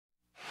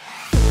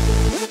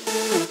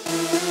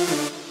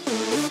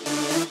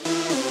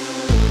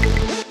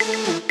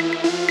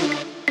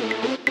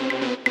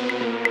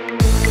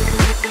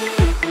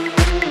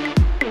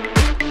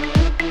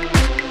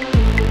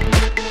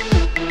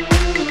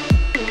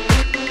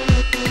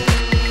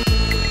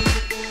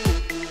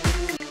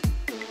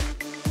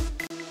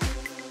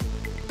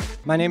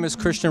My name is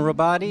Christian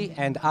Robotti,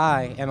 and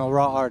I am a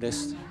raw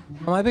artist.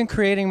 I've been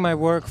creating my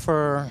work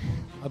for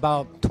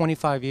about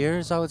 25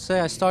 years, I would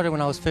say. I started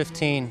when I was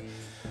 15,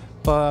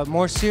 but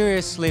more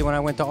seriously when I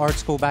went to art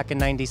school back in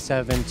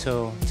 '97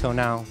 till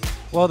now.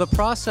 Well, the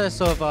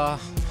process of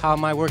how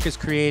my work is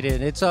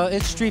created, it's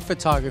street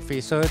photography,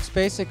 so it's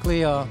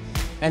basically an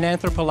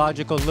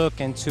anthropological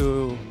look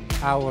into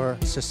our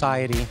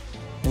society,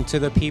 into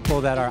the people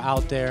that are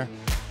out there.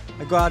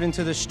 I go out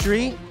into the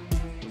street,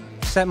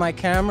 set my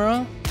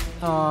camera,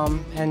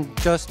 and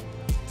just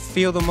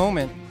feel the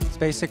moment. It's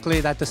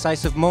basically that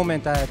decisive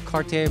moment that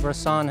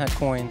Cartier-Bresson had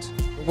coined.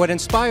 What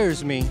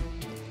inspires me,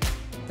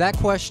 that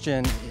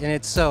question in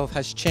itself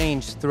has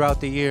changed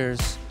throughout the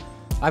years.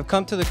 I've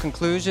come to the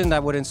conclusion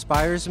that what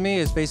inspires me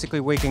is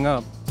basically waking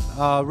up.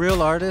 A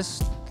real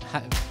artist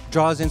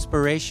draws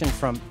inspiration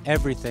from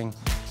everything.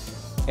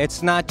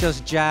 It's not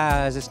just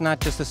jazz, it's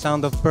not just the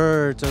sound of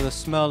birds or the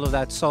smell of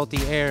that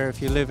salty air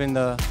if you live in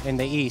the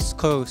East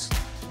Coast.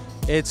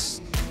 It's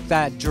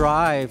that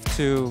drive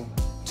to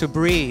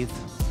breathe.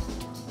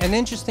 An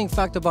interesting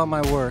fact about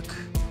my work,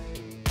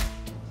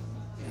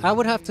 I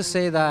would have to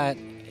say that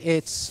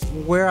it's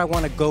where I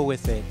want to go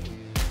with it.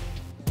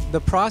 The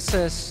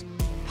process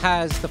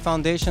has the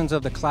foundations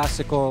of the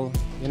classical,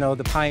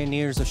 the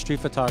pioneers of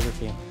street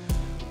photography.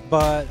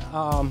 But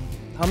I'm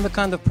the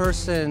kind of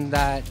person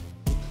that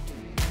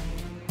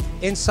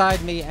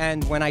inside me,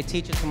 and when I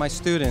teach it to my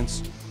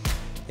students,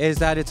 is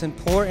that it's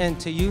important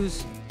to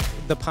use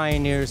the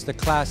pioneers, the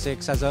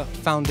classics, as a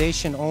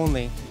foundation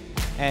only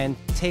and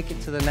take it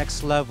to the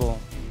next level.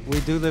 We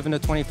do live in the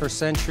 21st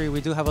century.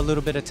 We do have a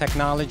little bit of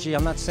technology.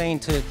 I'm not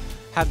saying to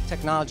have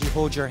technology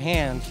hold your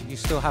hand. You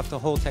still have to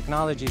hold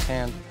technology's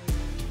hand.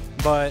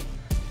 But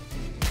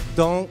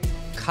don't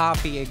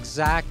copy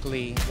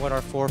exactly what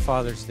our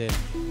forefathers did.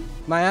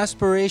 My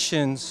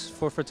aspirations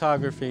for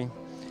photography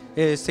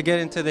is to get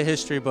into the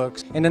history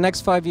books. In the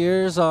next 5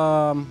 years,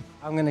 I'm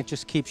gonna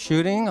just keep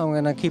shooting. I'm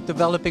gonna keep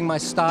developing my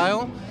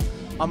style.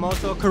 I'm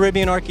also a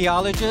Caribbean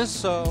archaeologist,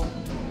 so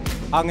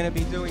I'm gonna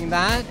be doing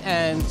that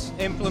and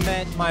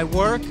implement my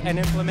work and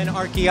implement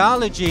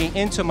archaeology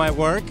into my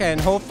work,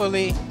 and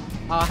hopefully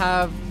I'll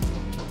have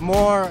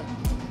more,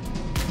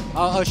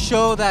 a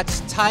show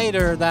that's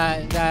tighter,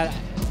 that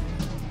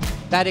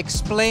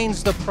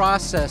explains the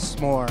process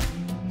more.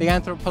 The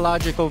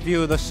anthropological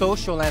view, the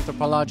social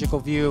anthropological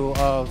view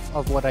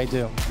of what I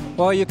do.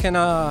 Well, you can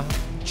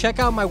check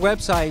out my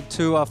website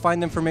to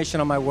find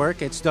information on my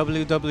work. It's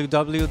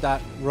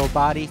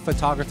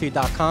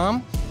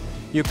www.robottiphotography.com.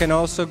 You can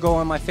also go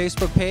on my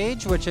Facebook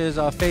page, which is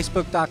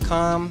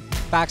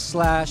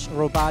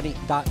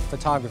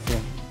facebook.com/robotti.photography.